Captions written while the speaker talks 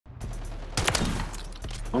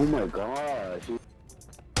Oh my gosh.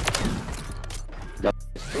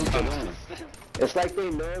 It's like they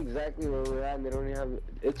know exactly where we're at and they don't even have.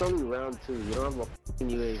 It's only round 2. You don't have a fucking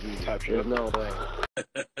UAV. There's no way.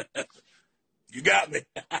 You got me.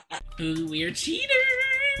 Ooh, we're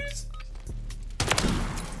cheaters.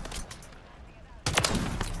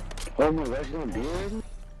 Oh my gosh, you gonna be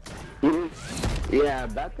ready? Yeah,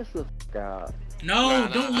 back us the fuck out. No,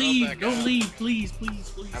 don't leave. Don't leave. Please, please,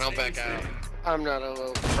 please. I don't back out. I'm not a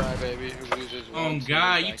little crybaby who loses Oh once.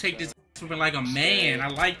 God, you take this moving like a man. I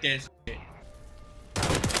like that shit.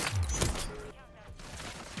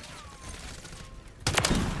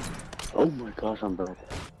 Oh my gosh, I'm back.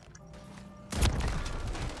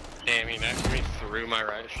 Damn, he knocked me through my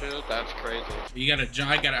right shield? That's crazy. You gotta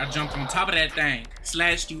jump. I jumped on top of that thing.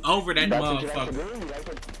 Slashed you over that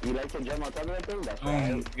motherfucker. You like to jump on top of that thing? That's Oh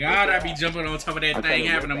right. God, I be jumping on top of that thing,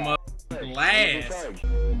 having a motherfucking blast.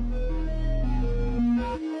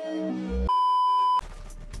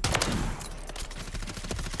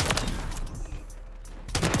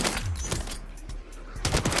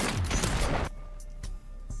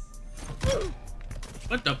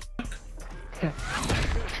 What the fuck?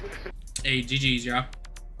 Hey, GG's, y'all.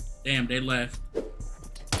 Damn, they left.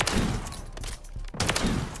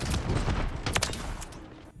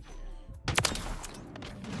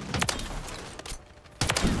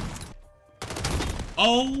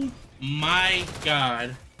 Oh my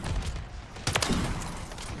God.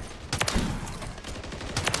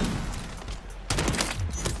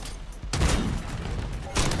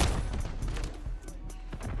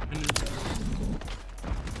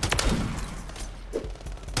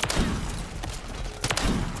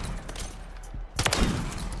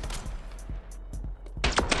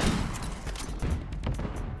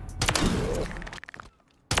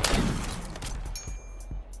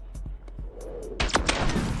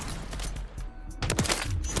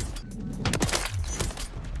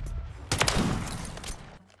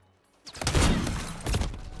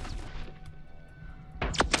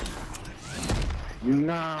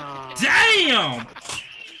 Nah. Damn!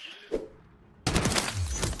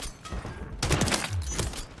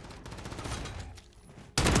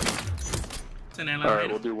 Alright,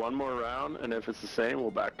 we'll do one more round, and if it's the same,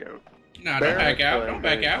 we'll back out. Nah, don't back out. Don't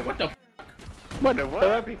back out. What the f? What the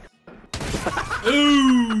what?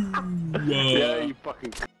 Ooh! Yeah, you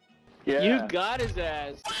fucking. Yeah. You got his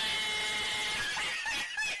ass.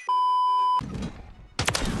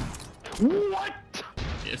 What?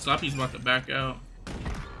 Yeah, Sloppy's about to back out.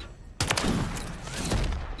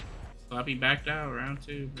 Sloppy backed out round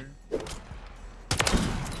 2, bro.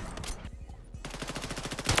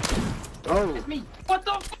 Oh. It's me. What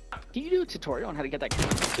the f? Can you do a tutorial on how to get that kill?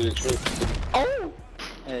 Oh!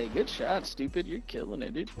 Hey, good shot, stupid. You're killing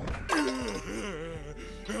it, dude.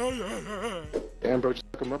 Damn, bro, just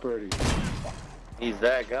fuck him up already. He's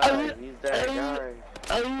that guy. He's that guy.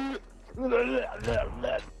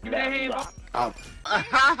 Ow.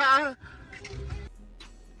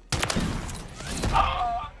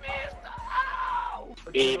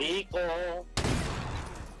 If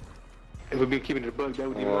we've been keeping it a bug, that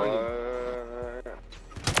would be running.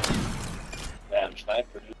 Damn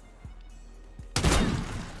sniper.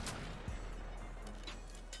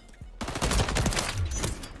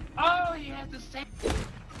 Oh, he has the same.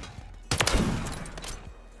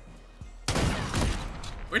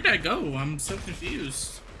 Where'd that go? I'm so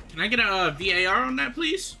confused. Can I get a VAR on that,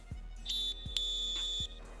 please?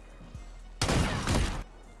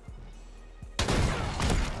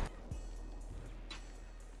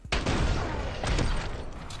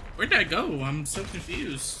 Where'd that go? I'm so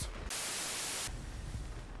confused.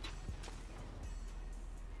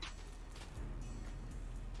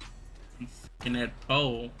 I'm fucking that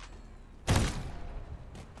pole. I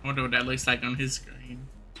wonder what that looks like on his screen.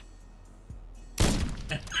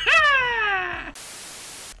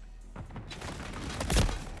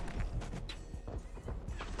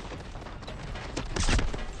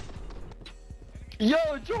 Yo,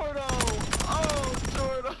 Jordo! Oh,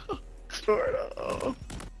 Jordo! Jordo!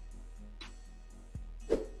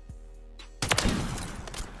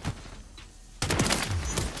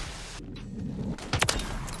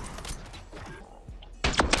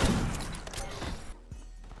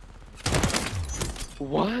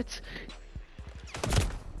 What?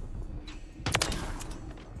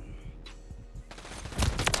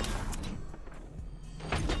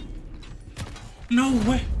 No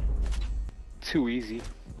way. Too easy.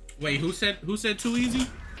 Wait, who said too easy?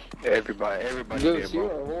 Everybody Goose, did, you bro.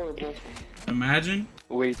 are horrible. Imagine.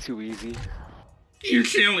 Way too easy. You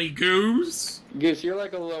silly goose. Goose, you're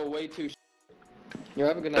like a little way too You're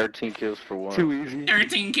having a good night. 13 kills for one. Too easy.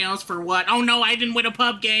 13 kills for what? Oh no, I didn't win a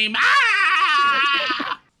pub game.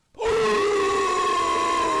 Ah!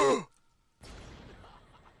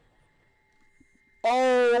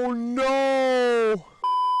 Oh no!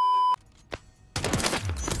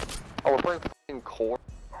 Oh, we're playing f***ing core.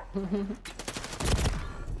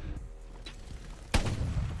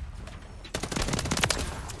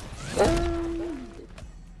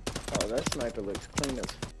 Oh, that sniper looks clean as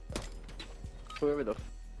f. Whoever the f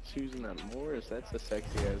is using that Morris, that's a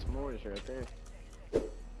sexy ass Morris right there.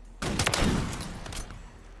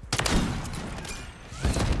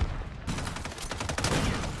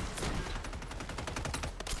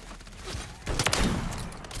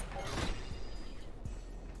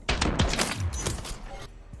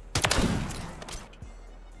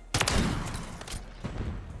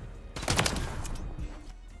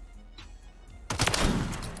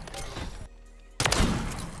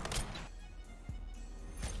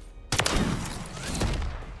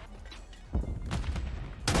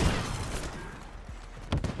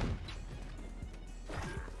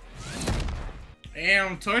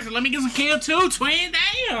 Damn, Torture, let me get some kill too, twin.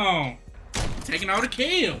 Damn. Taking all the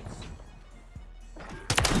kills.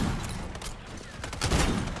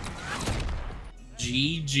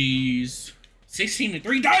 GG's.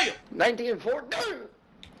 16-3, damn! 19-4,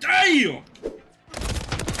 Damn!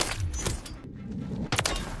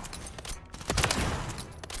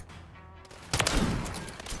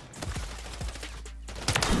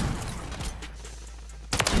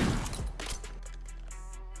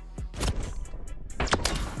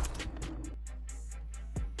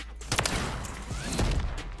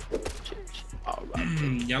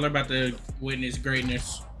 Y'all are about to witness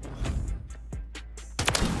greatness.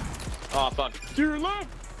 Oh, fun. To your left!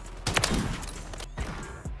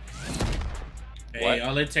 Hey, What?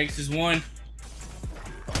 all it takes is one.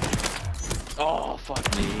 Oh,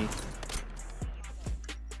 fuck me.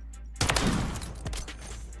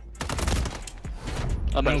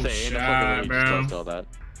 I'm about No to say, ain't no shot, fucking way you bro. just closed all that.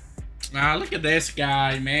 Ah, look at this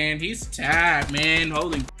guy, man. He's tapped, man.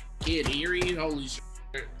 Holy kid, eerie. Holy shit.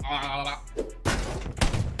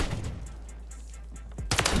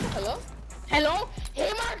 Hello? Hello?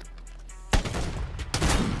 Hey, Mark!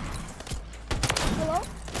 Hello?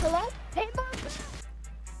 Hello? Hey, Mark!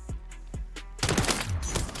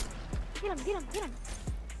 Get him, get him, get him!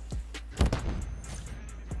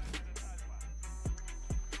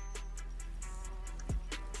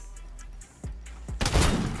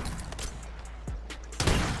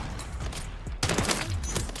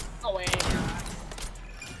 Oh, wait.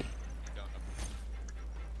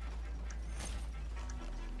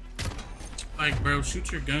 Like, bro,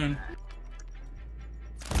 shoot your gun.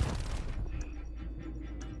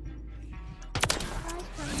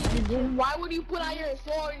 Why would you put out your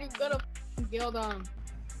sword and you gonna kill them?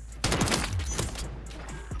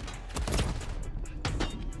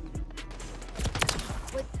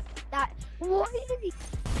 With that, what is he?